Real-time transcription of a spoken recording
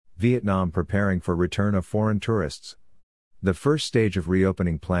Vietnam preparing for return of foreign tourists. The first stage of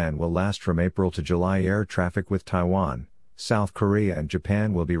reopening plan will last from April to July. Air traffic with Taiwan, South Korea and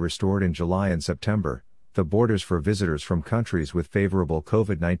Japan will be restored in July and September. The borders for visitors from countries with favorable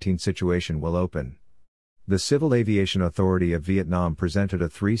COVID-19 situation will open. The Civil Aviation Authority of Vietnam presented a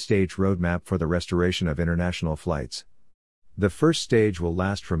three-stage roadmap for the restoration of international flights. The first stage will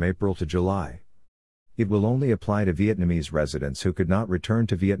last from April to July. It will only apply to Vietnamese residents who could not return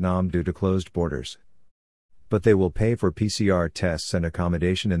to Vietnam due to closed borders. But they will pay for PCR tests and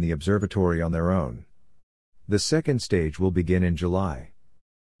accommodation in the observatory on their own. The second stage will begin in July.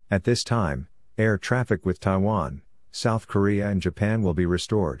 At this time, air traffic with Taiwan, South Korea and Japan will be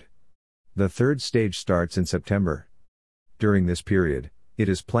restored. The third stage starts in September. During this period, it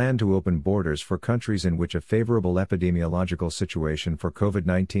is planned to open borders for countries in which a favorable epidemiological situation for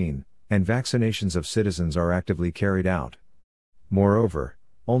COVID-19 and vaccinations of citizens are actively carried out. Moreover,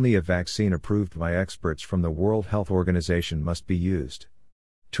 only a vaccine approved by experts from the World Health Organization must be used.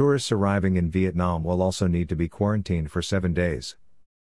 Tourists arriving in Vietnam will also need to be quarantined for 7 days.